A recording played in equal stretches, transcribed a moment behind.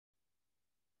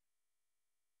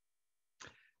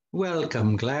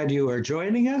Welcome. Glad you are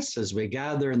joining us as we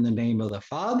gather in the name of the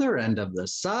Father and of the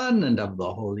Son and of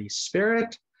the Holy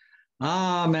Spirit.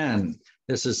 Amen.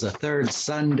 This is the third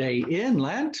Sunday in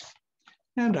Lent,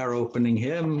 and our opening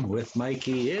hymn with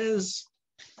Mikey is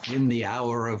In the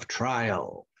Hour of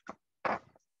Trial.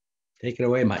 Take it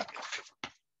away, Mike.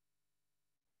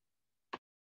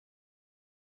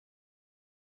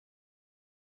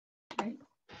 Okay.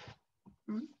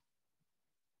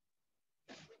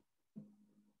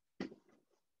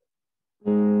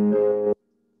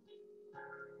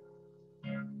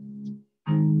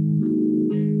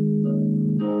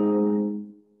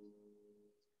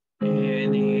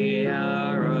 In the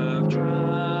hour of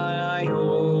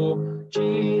trial,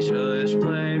 Jesus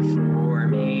bled for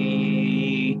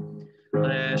me.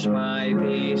 Lest my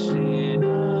peace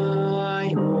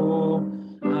deny,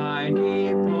 I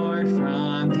depart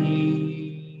from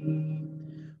thee.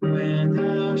 When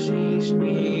thou seest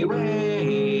me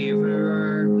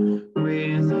waver,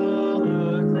 with a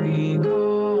look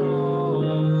recall,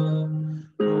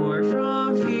 or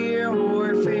from fear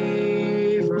or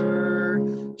favor,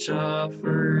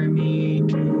 suffer me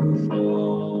to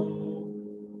fall.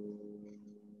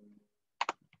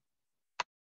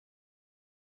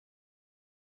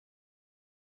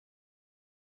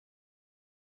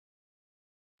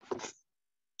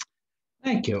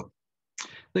 Thank you.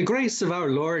 The grace of our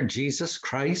Lord Jesus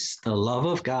Christ, the love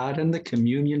of God, and the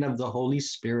communion of the Holy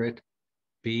Spirit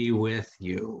be with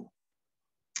you.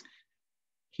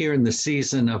 Here in the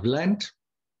season of Lent,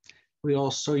 we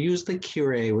also use the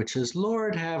Kyrie, which is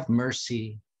Lord have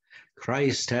mercy,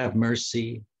 Christ have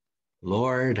mercy,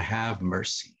 Lord have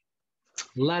mercy.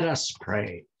 Let us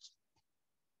pray.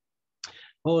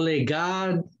 Holy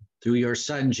God, through your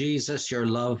Son Jesus, your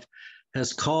love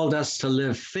has called us to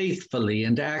live faithfully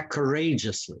and act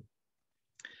courageously.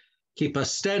 Keep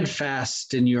us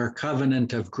steadfast in your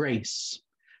covenant of grace.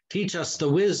 Teach us the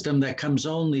wisdom that comes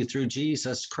only through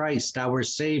Jesus Christ, our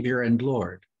Savior and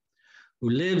Lord,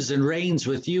 who lives and reigns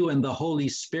with you in the Holy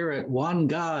Spirit, one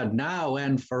God, now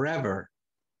and forever.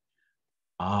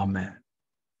 Amen.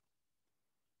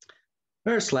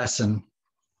 First lesson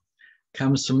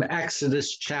comes from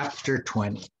Exodus chapter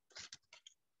 20.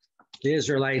 The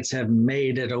Israelites have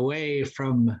made it away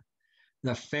from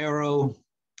the Pharaoh,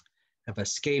 have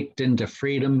escaped into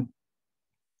freedom,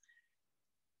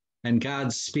 and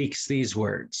God speaks these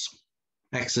words.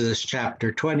 Exodus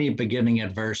chapter 20, beginning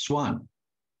at verse 1.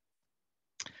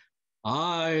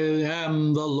 I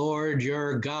am the Lord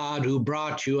your God who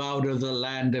brought you out of the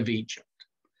land of Egypt.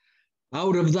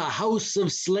 Out of the house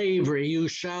of slavery you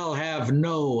shall have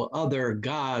no other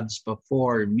gods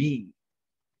before me.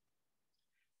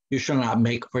 You shall not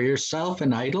make for yourself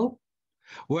an idol,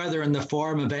 whether in the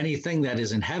form of anything that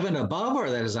is in heaven above, or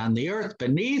that is on the earth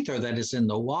beneath, or that is in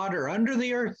the water under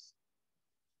the earth.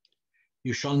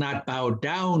 You shall not bow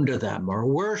down to them or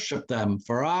worship them,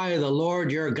 for I, the Lord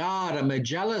your God, am a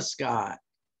jealous God,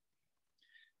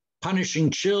 punishing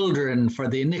children for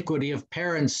the iniquity of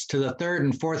parents to the third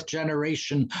and fourth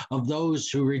generation of those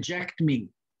who reject me,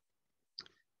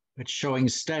 but showing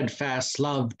steadfast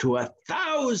love to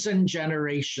 1,000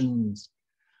 generations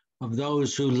of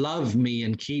those who love me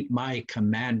and keep my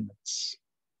commandments.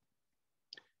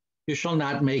 You shall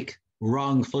not make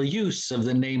wrongful use of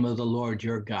the name of the Lord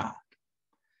your God,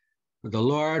 for the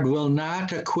Lord will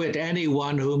not acquit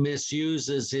anyone who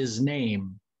misuses his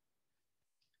name.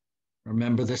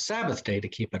 Remember the Sabbath day to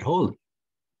keep it holy.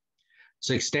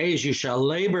 6 days you shall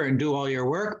labor and do all your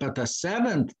work, but the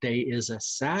seventh day is a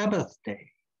Sabbath day.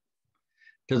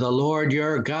 To the Lord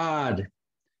your God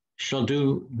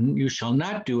you shall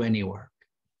not do any work.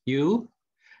 You,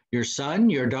 your son,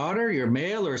 your daughter, your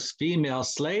male or female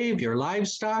slave, your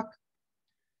livestock,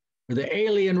 or the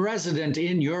alien resident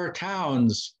in your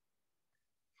towns.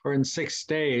 For in 6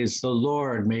 days the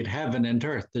Lord made heaven and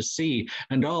earth, the sea,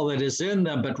 and all that is in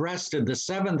them, but rested the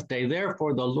seventh day.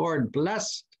 Therefore the Lord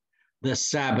blessed the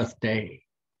Sabbath day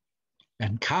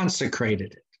and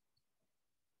consecrated it.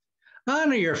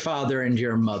 Honor your father and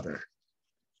your mother,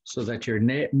 so that your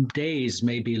days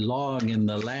may be long in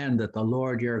the land that the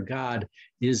Lord your God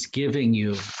is giving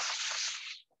you.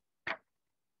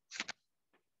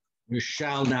 You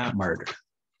shall not murder.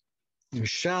 You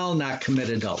shall not commit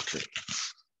adultery.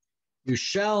 You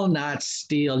shall not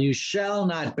steal. You shall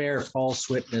not bear false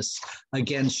witness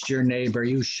against your neighbor.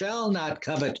 You shall not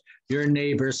covet your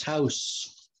neighbor's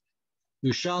house.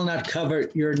 You shall not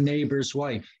covet your neighbor's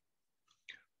wife,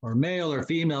 or male or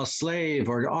female slave,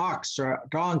 or ox or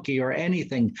donkey, or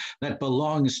anything that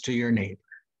belongs to your neighbor.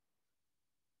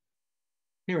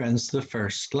 Here ends the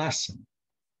first lesson.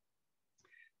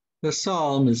 The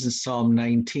psalm is in Psalm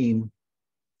 19.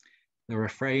 The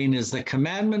refrain is, the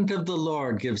commandment of the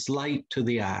Lord gives light to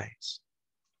the eyes.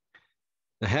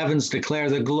 The heavens declare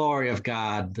the glory of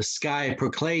God. The sky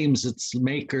proclaims its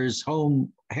maker's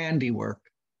home handiwork.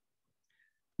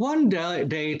 One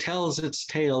day tells its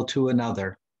tale to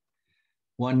another.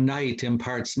 One night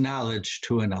imparts knowledge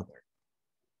to another.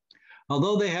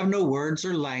 Although they have no words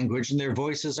or language and their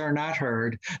voices are not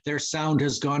heard, their sound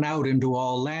has gone out into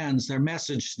all lands, their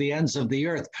message to the ends of the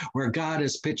earth, where God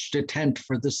has pitched a tent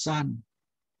for the sun.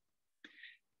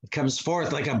 It comes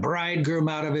forth like a bridegroom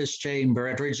out of his chamber.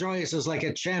 It rejoices like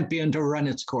a champion to run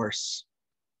its course.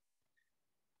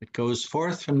 It goes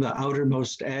forth from the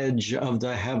outermost edge of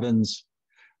the heavens,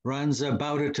 runs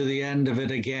about it to the end of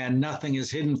it again. Nothing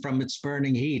is hidden from its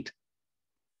burning heat.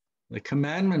 The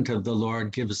commandment of the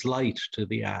Lord gives light to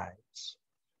the eyes.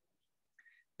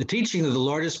 The teaching of the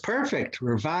Lord is perfect,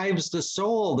 revives the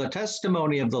soul. The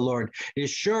testimony of the Lord is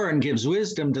sure and gives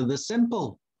wisdom to the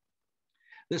simple.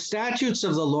 The statutes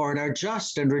of the Lord are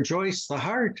just and rejoice the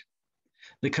heart.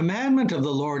 The commandment of the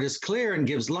Lord is clear and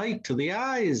gives light to the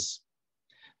eyes.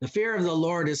 The fear of the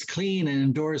Lord is clean and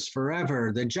endures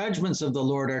forever. The judgments of the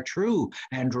Lord are true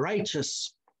and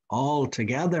righteous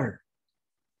altogether.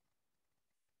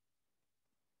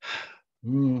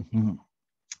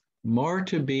 More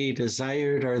to be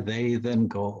desired are they than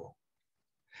gold,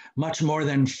 much more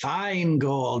than fine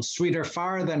gold, sweeter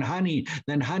far than honey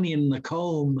in the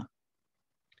comb.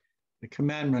 The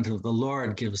commandment of the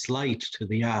Lord gives light to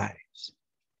the eyes.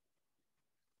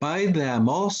 By them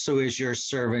also is your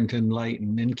servant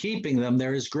enlightened. In keeping them,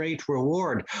 there is great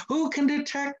reward. Who can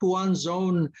detect one's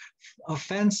own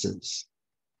offenses?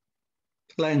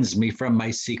 Cleanse me from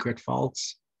my secret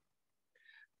faults.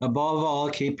 Above all,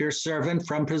 keep your servant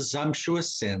from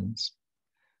presumptuous sins.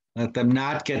 Let them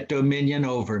not get dominion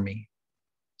over me.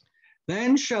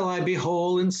 Then shall I be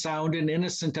whole and sound and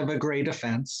innocent of a great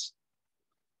offense.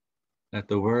 Let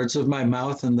the words of my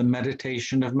mouth and the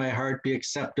meditation of my heart be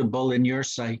acceptable in your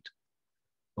sight,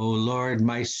 O Lord,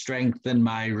 my strength and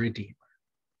my Redeemer.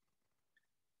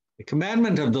 The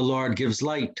commandment of the Lord gives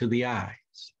light to the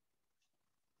eyes.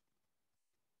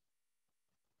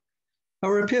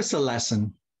 Our epistle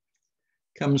lesson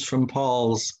comes from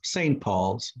St.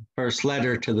 Paul's first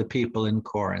letter to the people in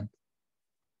Corinth.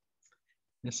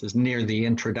 This is near the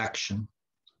introduction.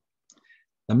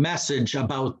 The message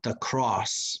about the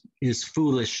cross is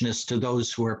foolishness to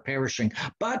those who are perishing,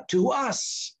 but to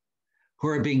us who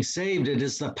are being saved, it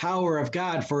is the power of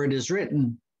God, for it is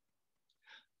written,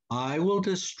 I will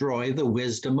destroy the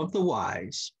wisdom of the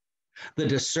wise. The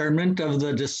discernment of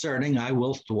the discerning I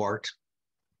will thwart.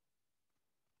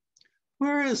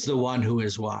 Where is the one who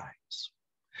is wise?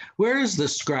 Where is the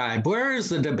scribe? Where is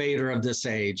the debater of this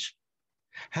age?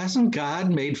 Hasn't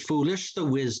God made foolish the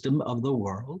wisdom of the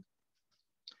world?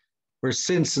 For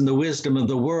since in the wisdom of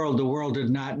the world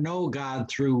did not know God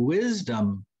through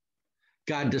wisdom,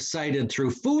 God decided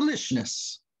through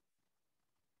foolishness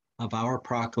of our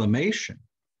proclamation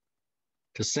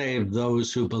to save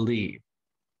those who believe.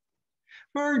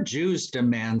 For Jews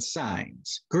demand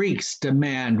signs, Greeks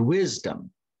demand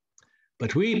wisdom,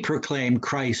 but we proclaim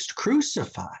Christ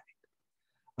crucified,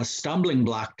 a stumbling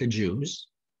block to Jews,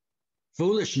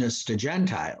 foolishness to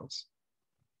Gentiles,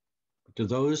 but to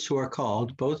those who are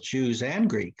called, both Jews and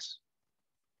Greeks,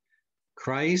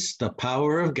 Christ, the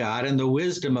power of God and the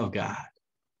wisdom of God.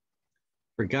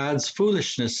 For God's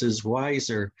foolishness is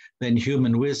wiser than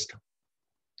human wisdom.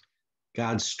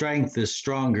 God's strength is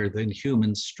stronger than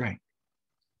human strength.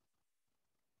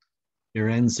 Here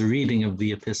ends the reading of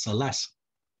the epistle lesson.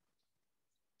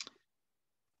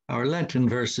 Our Lenten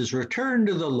verses: return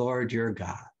to the Lord your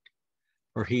God,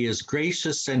 for he is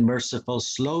gracious and merciful,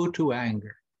 slow to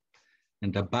anger,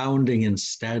 and abounding in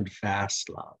steadfast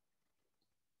love.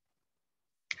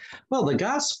 Well, the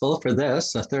gospel for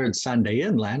this, the third Sunday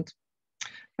in Lent,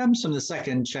 comes from the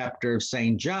second chapter of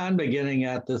St. John, beginning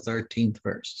at the 13th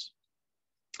verse.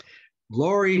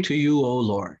 Glory to you, O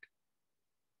Lord.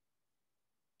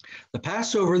 The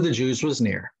Passover of the Jews was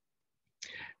near.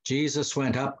 Jesus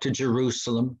went up to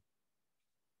Jerusalem.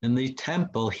 In the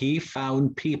temple, he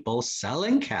found people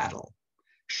selling cattle,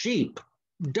 sheep,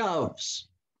 doves,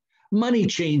 money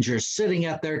changers sitting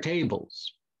at their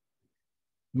tables.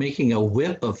 Making a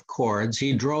whip of cords,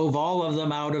 he drove all of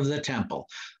them out of the temple.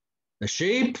 The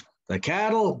sheep, the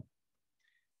cattle.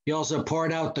 He also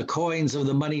poured out the coins of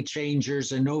the money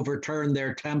changers and overturned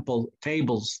their temple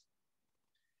tables.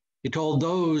 He told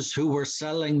those who were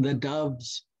selling the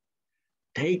doves,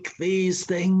 take these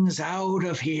things out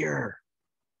of here.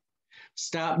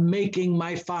 Stop making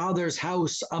my Father's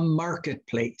house a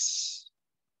marketplace.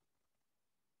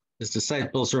 His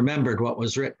disciples remembered what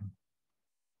was written.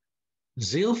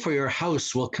 Zeal for your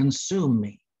house will consume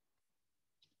me.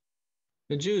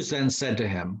 The Jews then said to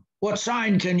him, what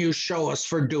sign can you show us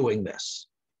for doing this?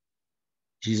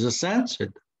 Jesus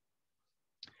answered,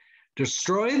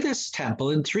 destroy this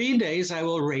temple. In 3 days I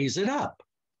will raise it up.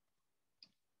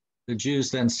 The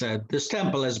Jews then said, this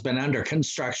temple has been under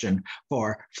construction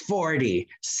for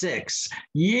 46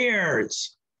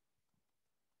 years.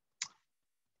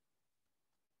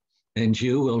 And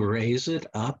you will raise it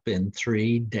up in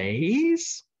 3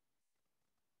 days?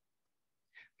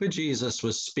 But Jesus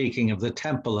was speaking of the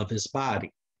temple of his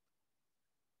body.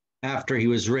 After he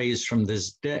was raised from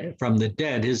the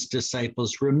dead, his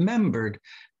disciples remembered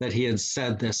that he had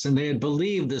said this, and they had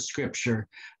believed the scripture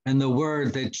and the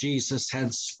word that Jesus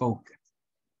had spoken.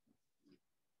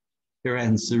 Here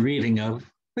ends the reading of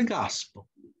the gospel.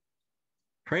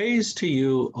 Praise to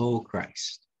you, O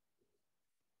Christ.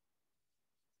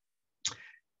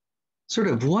 Sort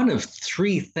of one of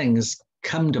 3 things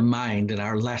come to mind in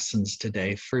our lessons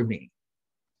today for me.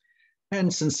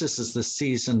 And since this is the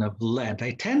season of Lent,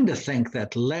 I tend to think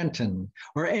that Lenten,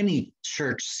 or any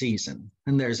church season,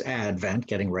 and there's Advent,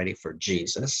 getting ready for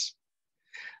Jesus.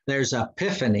 There's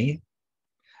Epiphany,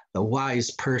 the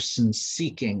wise person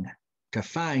seeking to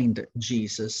find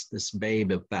Jesus, this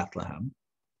babe of Bethlehem.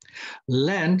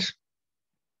 Lent,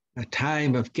 a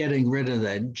time of getting rid of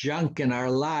the junk in our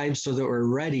lives so that we're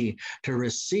ready to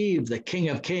receive the King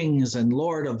of Kings and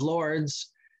Lord of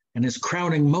Lords and his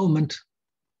crowning moment,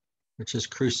 which is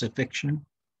crucifixion.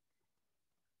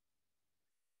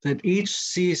 That each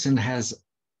season has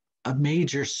a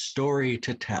major story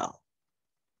to tell.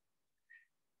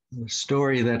 The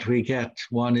story that we get,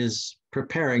 one is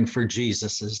preparing for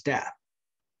Jesus's death.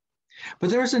 But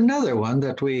there's another one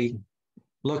that we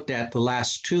looked at the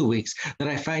last 2 weeks that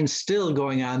I find still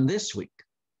going on this week.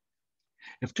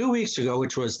 If 2 weeks ago,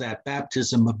 which was that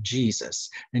baptism of Jesus,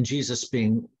 and Jesus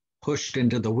being pushed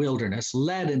into the wilderness,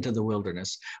 led into the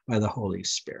wilderness by the Holy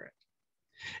Spirit,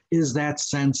 is that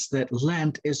sense that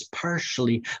Lent is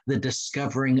partially the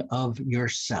discovering of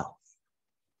yourself.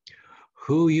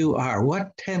 Who you are,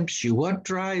 what tempts you, what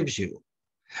drives you,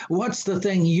 what's the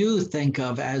thing you think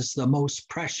of as the most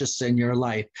precious in your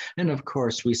life? And of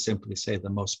course, we simply say the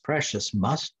most precious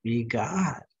must be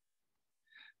God.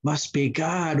 Must be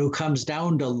God who comes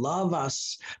down to love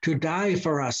us, to die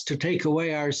for us, to take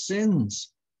away our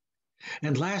sins.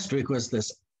 And last week was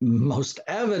this most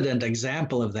evident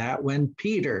example of that when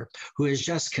Peter, who has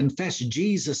just confessed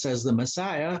Jesus as the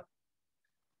Messiah,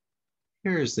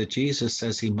 hears that Jesus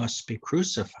says he must be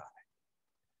crucified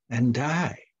and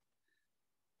die.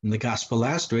 And the gospel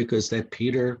last week was that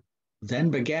Peter then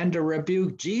began to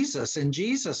rebuke Jesus, and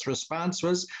Jesus' response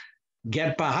was,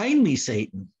 "Get behind me,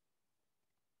 Satan."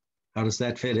 How does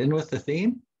that fit in with the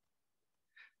theme?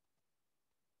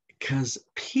 Because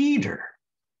Peter,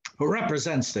 who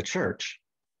represents the church,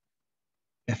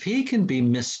 if he can be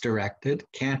misdirected,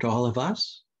 can't all of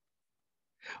us?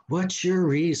 What's your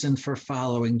reason for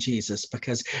following Jesus?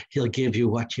 Because he'll give you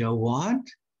what you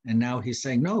want. And now he's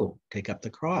saying, no, take up the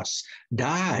cross,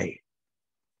 die.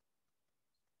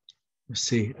 You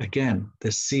see, again,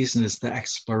 this season is the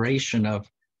exploration of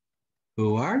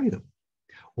who are you?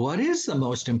 What is the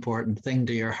most important thing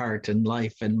to your heart and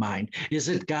life and mind? Is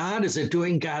it God? Is it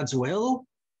doing God's will?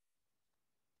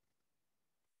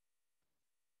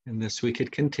 And this week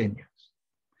it continues.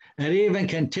 It even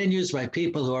continues by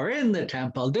people who are in the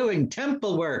temple doing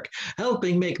temple work,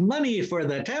 helping make money for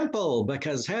the temple,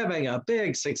 because having a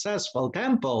big, successful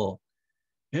temple,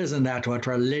 isn't that what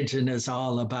religion is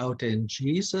all about? And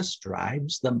Jesus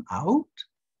drives them out.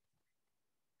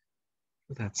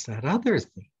 That's that other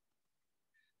thing.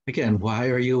 Again, why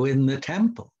are you in the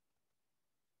temple?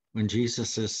 When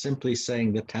Jesus is simply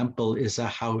saying the temple is a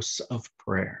house of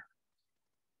prayer.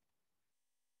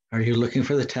 Are you looking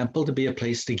for the temple to be a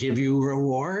place to give you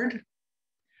reward?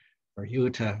 For you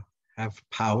to have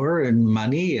power and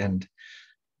money and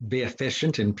be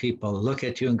efficient, and people look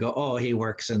at you and go, oh, he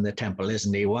works in the temple,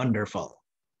 isn't he wonderful?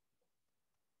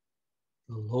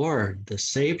 The Lord, the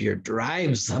Savior,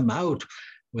 drives them out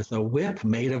with a whip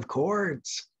made of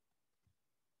cords.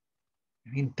 I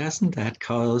mean, doesn't that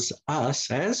cause us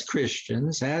as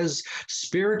Christians, as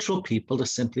spiritual people, to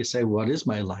simply say, what is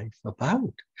my life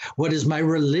about? What is my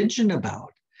religion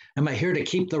about? Am I here to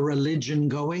keep the religion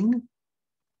going?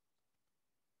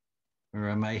 Or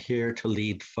am I here to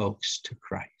lead folks to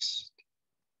Christ?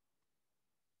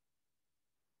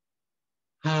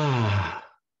 But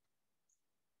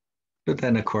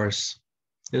then, of course,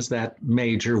 is that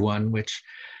major one which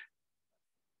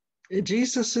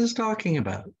Jesus is talking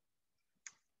about.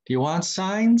 Do you want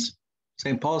signs?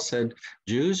 St. Paul said,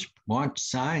 Jews want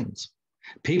signs.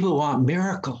 People want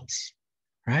miracles,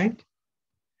 right?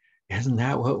 Isn't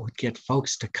that what would get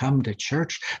folks to come to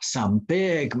church? Some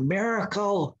big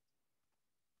miracle,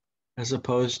 as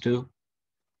opposed to,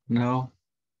 no,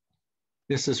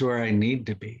 this is where I need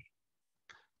to be.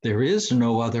 There is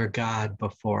no other God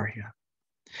before him.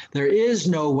 There is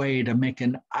no way to make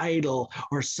an idol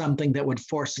or something that would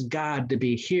force God to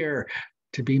be here,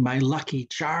 to be my lucky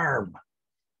charm.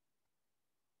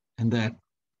 And that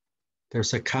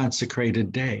there's a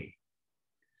consecrated day,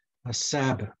 a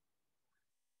Sabbath,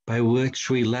 by which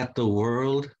we let the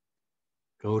world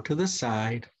go to the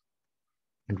side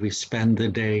and we spend the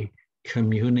day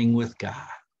communing with God.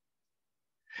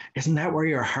 Isn't that where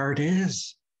your heart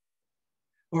is?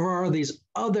 Or are these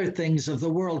other things of the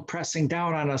world pressing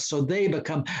down on us so they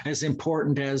become as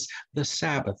important as the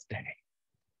Sabbath day?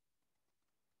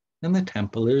 And the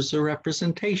temple is a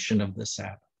representation of the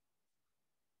Sabbath.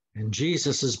 And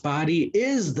Jesus's body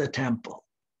is the temple.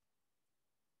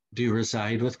 Do you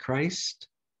reside with Christ?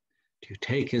 Do you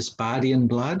take his body and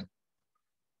blood?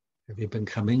 Have you been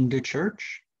coming to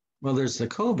church? Well, there's the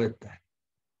COVID thing.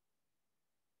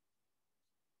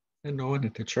 And no one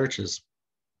at the churches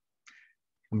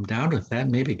come down with that.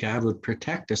 Maybe God would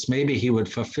protect us. Maybe he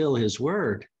would fulfill his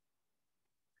word.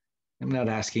 I'm not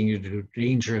asking you to do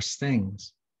dangerous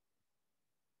things,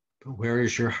 but where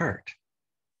is your heart?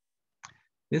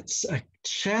 It's a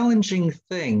challenging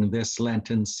thing this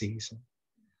Lenten season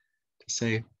to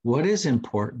say, what is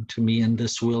important to me in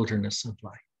this wilderness of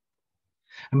life?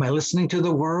 Am I listening to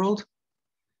the world?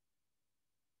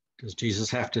 Does Jesus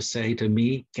have to say to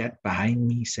me, get behind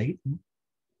me, Satan?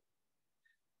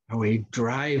 Are we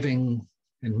driving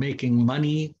and making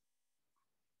money?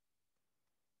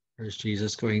 Or is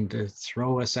Jesus going to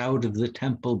throw us out of the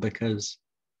temple because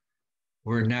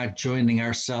we're not joining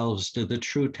ourselves to the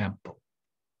true temple,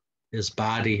 his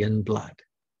body and blood,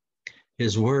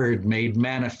 his word made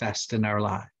manifest in our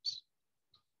lives?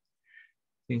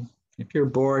 If you're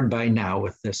bored by now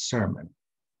with this sermon,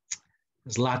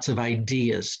 there's lots of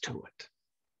ideas to it.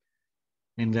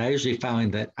 And I usually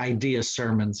find that idea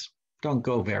sermons don't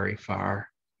go very far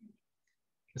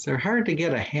because they're hard to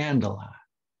get a handle on.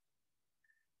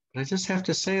 But I just have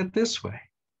to say it this way.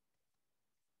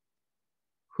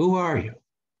 Who are you?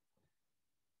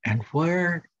 And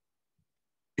where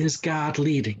is God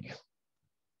leading you?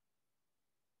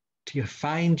 Do you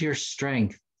find your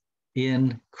strength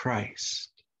in Christ?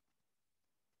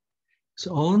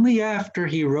 So only after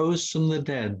he rose from the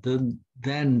dead,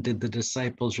 then did the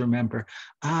disciples remember,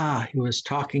 he was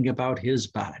talking about his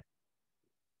body.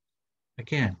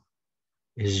 Again,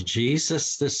 is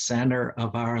Jesus the center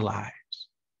of our lives?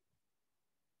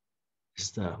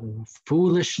 Is the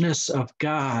foolishness of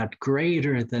God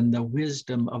greater than the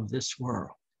wisdom of this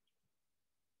world?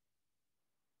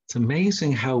 It's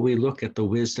amazing how we look at the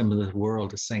wisdom of the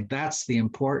world as saying that's the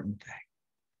important thing.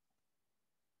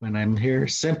 When I'm here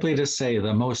simply to say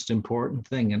the most important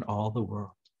thing in all the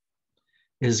world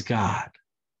is God,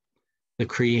 the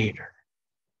Creator,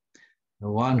 the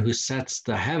one who sets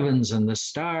the heavens and the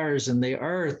stars and the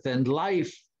earth and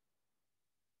life.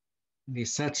 And he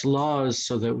sets laws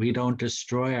so that we don't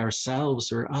destroy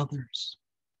ourselves or others.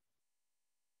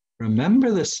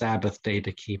 Remember the Sabbath day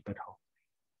to keep it holy.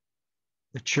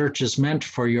 The church is meant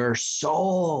for your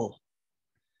soul,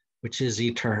 which is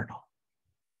eternal,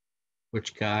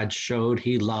 which God showed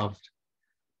he loved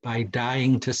by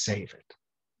dying to save it.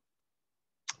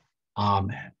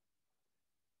 Amen.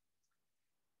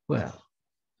 Well,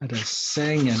 let us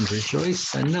sing and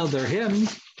rejoice another hymn,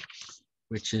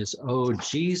 which is, O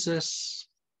Jesus,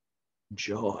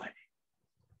 Joy.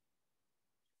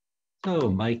 So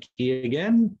Mikey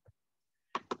again,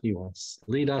 he will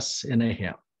lead us in a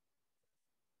hymn.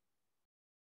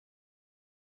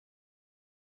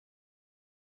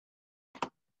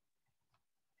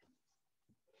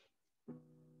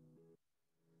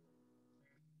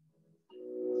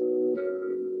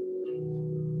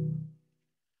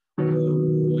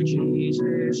 O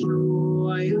Jesus,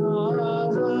 joy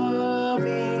of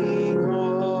loving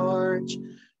hearts,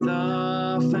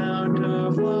 the fount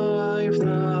of life, the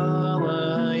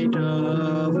light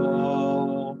of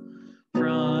all,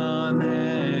 from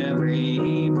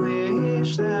every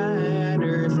bliss that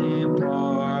earth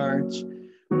imparts,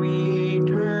 we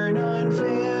turn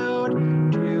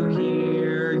unfailed to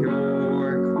hear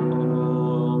your call.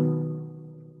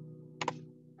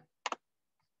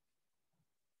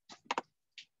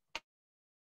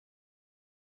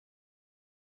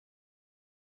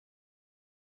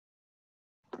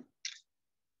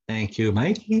 Thank you,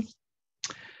 Mikey.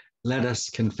 Let us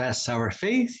confess our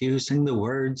faith using the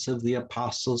words of the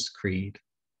Apostles' Creed.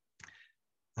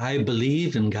 I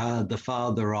believe in God, the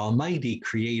Father Almighty,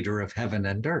 creator of heaven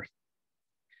and earth.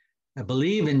 I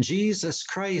believe in Jesus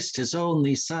Christ, his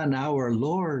only Son, our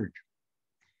Lord.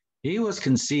 He was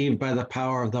conceived by the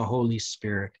power of the Holy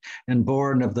Spirit and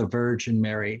born of the Virgin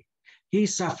Mary. He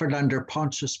suffered under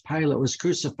Pontius Pilate, was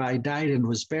crucified, died, and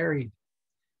was buried.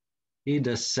 He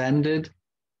descended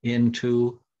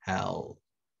into hell.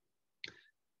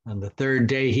 On the third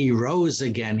day, he rose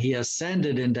again. He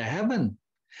ascended into heaven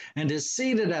and is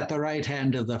seated at the right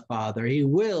hand of the Father. He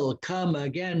will come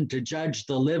again to judge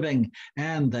the living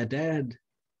and the dead.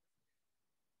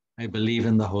 I believe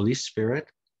in the Holy Spirit,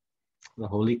 the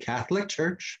Holy Catholic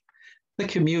Church, the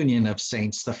communion of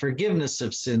saints, the forgiveness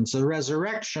of sins, the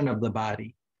resurrection of the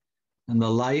body, and the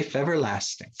life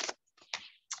everlasting.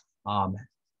 Amen.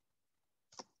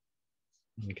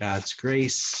 In God's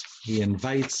grace, he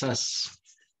invites us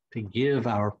to give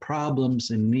our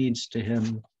problems and needs to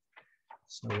him.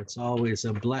 So it's always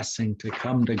a blessing to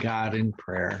come to God in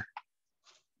prayer.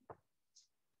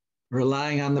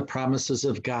 Relying on the promises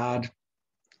of God,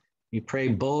 we pray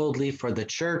boldly for the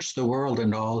church, the world,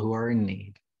 and all who are in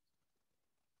need.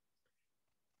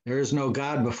 There is no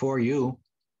God before you.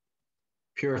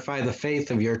 Purify the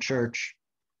faith of your church,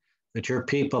 that your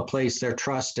people place their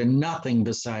trust in nothing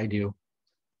beside you.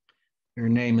 Your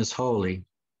name is holy.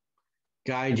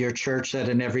 Guide your church that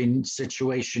in every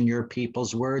situation your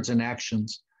people's words and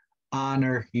actions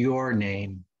honor your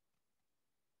name.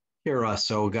 Hear us,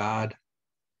 O God.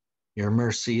 Your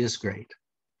mercy is great.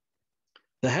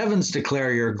 The heavens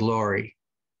declare your glory.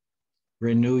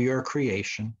 Renew your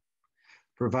creation.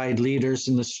 Provide leaders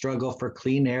in the struggle for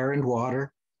clean air and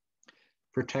water.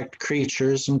 Protect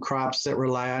creatures and crops that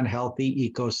rely on healthy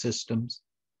ecosystems.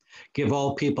 Give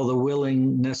all people the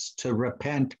willingness to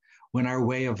repent when our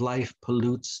way of life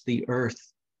pollutes the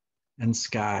earth and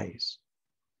skies.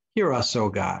 Hear us, O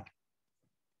God.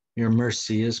 Your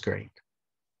mercy is great.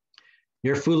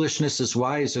 Your foolishness is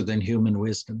wiser than human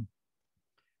wisdom.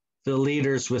 Fill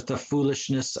leaders with the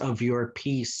foolishness of your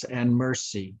peace and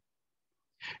mercy.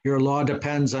 Your law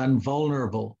depends on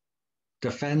vulnerable,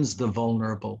 defends the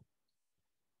vulnerable.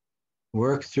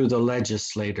 Work through the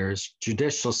legislators,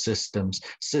 judicial systems,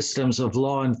 systems of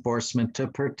law enforcement to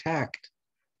protect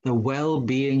the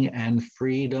well-being and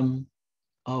freedom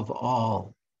of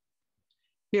all.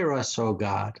 Hear us, O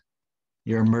God.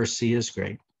 Your mercy is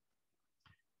great.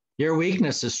 Your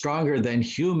weakness is stronger than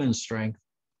human strength.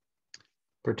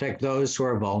 Protect those who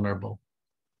are vulnerable.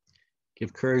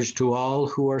 Give courage to all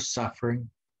who are suffering.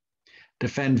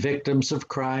 Defend victims of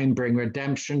crime. Bring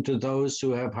redemption to those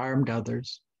who have harmed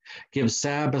others. Give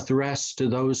Sabbath rest to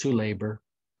those who labor.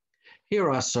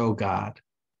 Hear us, O God.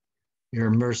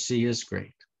 Your mercy is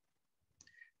great.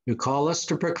 You call us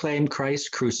to proclaim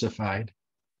Christ crucified.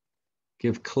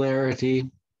 Give clarity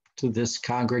to this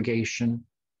congregation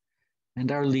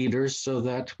and our leaders so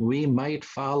that we might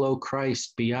follow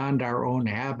Christ beyond our own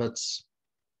habits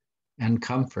and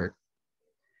comfort.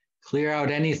 Clear out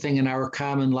anything in our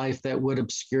common life that would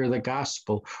obscure the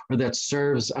gospel or that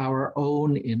serves our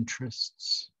own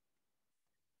interests.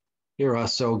 Hear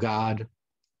us, O God.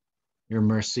 Your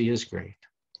mercy is great.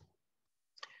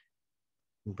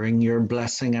 Bring your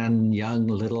blessing on young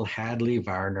little Hadley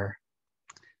Varner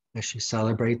as she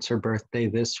celebrates her birthday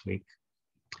this week.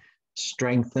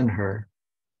 Strengthen her.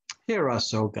 Hear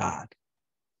us, O God.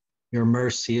 Your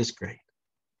mercy is great.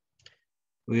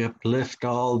 We uplift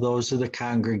all those of the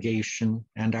congregation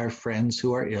and our friends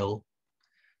who are ill,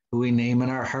 who we name in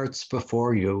our hearts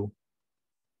before you.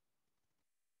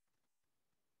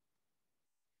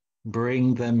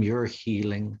 Bring them your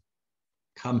healing,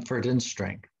 comfort, and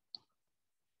strength.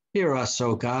 Hear us,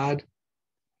 O God.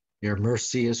 Your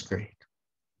mercy is great.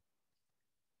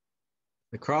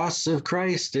 The cross of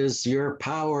Christ is your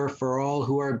power for all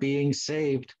who are being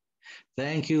saved.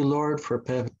 Thank you, Lord, for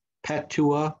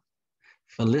Perpetua,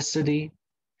 Felicity,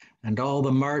 and all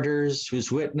the martyrs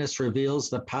whose witness reveals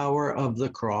the power of the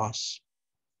cross.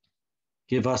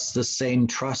 Give us the same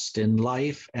trust in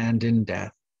life and in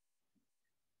death.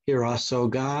 Hear us, O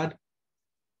God.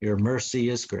 Your mercy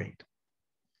is great.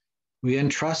 We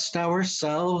entrust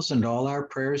ourselves and all our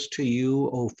prayers to you,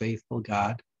 O faithful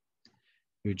God.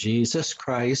 Through Jesus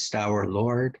Christ, our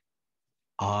Lord.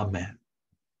 Amen.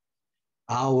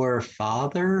 Our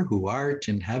Father, who art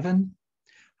in heaven,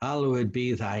 hallowed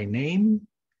be thy name.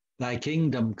 Thy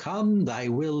kingdom come, thy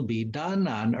will be done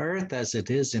on earth as it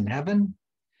is in heaven.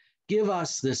 Give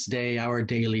us this day our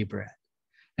daily bread,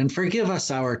 and forgive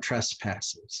us our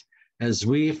trespasses, as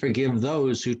we forgive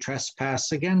those who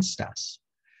trespass against us.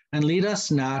 And lead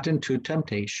us not into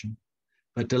temptation,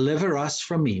 but deliver us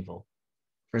from evil.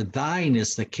 For thine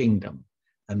is the kingdom,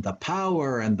 and the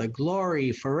power and the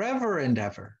glory forever and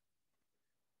ever.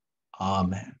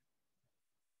 Amen.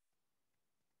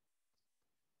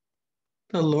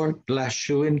 The Lord bless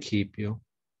you and keep you.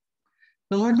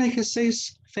 The Lord make his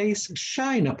face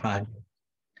shine upon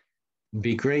you.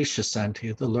 Be gracious unto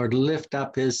you. The Lord lift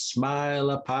up his smile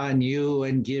upon you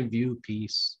and give you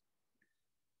peace.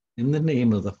 In the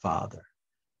name of the Father,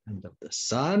 and of the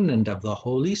Son, and of the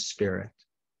Holy Spirit.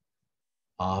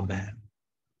 Amen.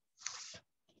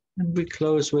 And we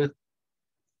close with,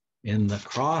 in the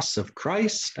cross of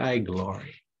Christ I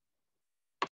glory.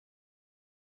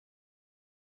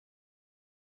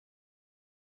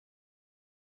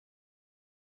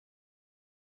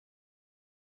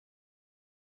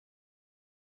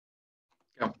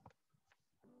 Go.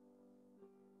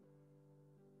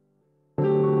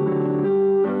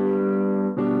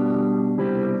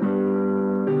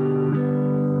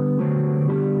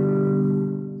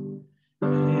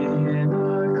 In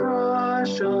the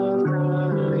cross of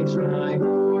Christ my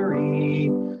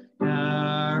glory,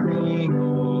 carrying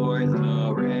o'er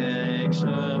the wrecks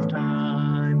of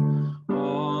time,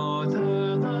 all the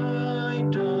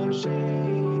light of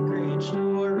sacred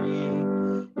story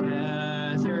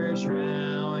gathers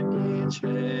round its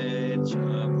head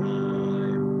sublime.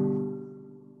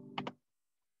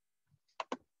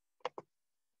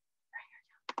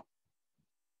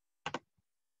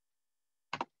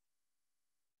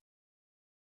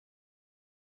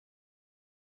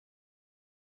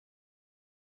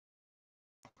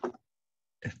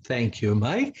 Thank you,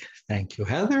 Mike. Thank you,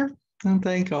 Heather. And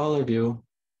thank all of you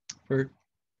for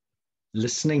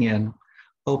listening in.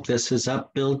 Hope this has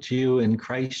upbuilt you in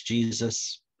Christ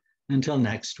Jesus. Until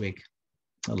next week,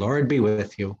 the Lord be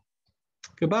with you.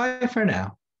 Goodbye for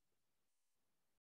now.